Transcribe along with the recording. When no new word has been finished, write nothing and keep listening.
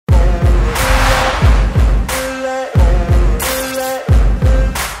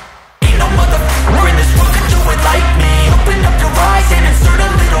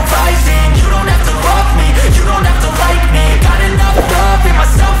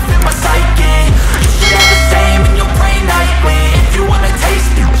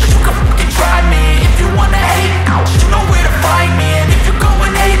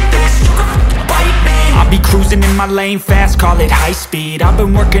my lane fast, call it high speed. I've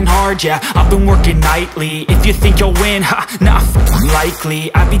been working hard, yeah, I've been working nightly. If you think you'll win, ha, nah,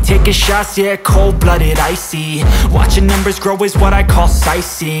 likely. I be taking shots, yeah, cold-blooded, icy. Watching numbers grow is what I call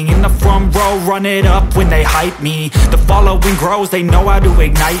sightseeing. In the front row, run it up when they hype me. The following grows, they know how to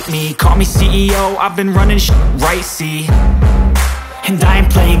ignite me. Call me CEO, I've been running shit right, see. And I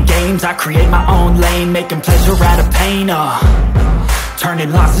ain't playing games, I create my own lane, making pleasure out of pain,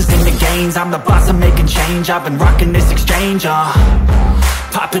 turning losses into gains. I'm the boss, I'm making change. I've been rocking this exchange,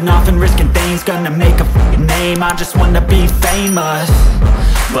 popping off and risking things. Gonna make a f***ing name. I just wanna be famous,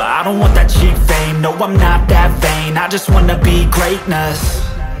 but I don't want that cheap fame. No, I'm not that vain. I just wanna be greatness.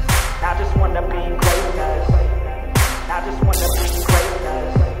 I just wanna be greatness. I just wanna be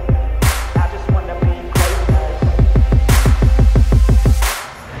greatness. I just wanna be greatness.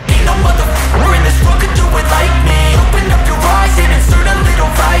 Ain't no motherfucker in this world could do it like me. Open up your eyes and insert a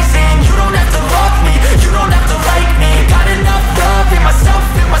little rising. You don't have to love me, you don't have to like me. Got enough love in myself,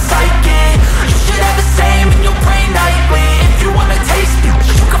 in my psyche. You should have the same in your brain nightly. If you wanna taste me,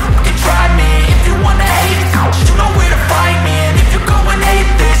 you can fucking try me. If you wanna hate it, you know where to find me. And if you go and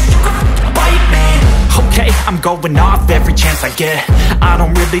hate this, you can fucking bite me. Okay, I'm going off every chance I get. I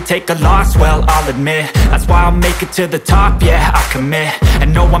don't really take a loss, well, I'll admit. That's why I'll make it to the top, yeah, I commit.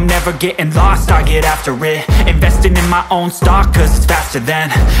 And no, I'm never getting lost, I get after it. Investing in my own stock, cause it's faster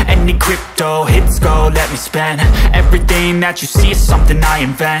than any crypto hits go, let me spend. Everything that you see is something I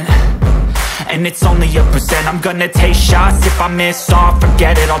invent, and it's only a percent. I'm gonna take shots, if I miss all,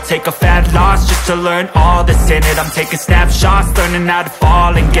 forget it. I'll take a fat loss just to learn all that's in it. I'm taking snapshots, learning how to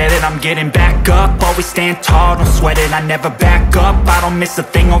fall and get it. I'm getting back up, always stand tall, don't sweat it. I never back up, I don't miss a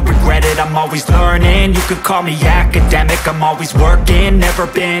thing or regret it. I'm always learning, you could call me academic. I'm always working, never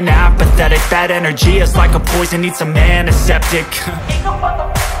been apathetic. That energy is like a poison, needs a antiseptic.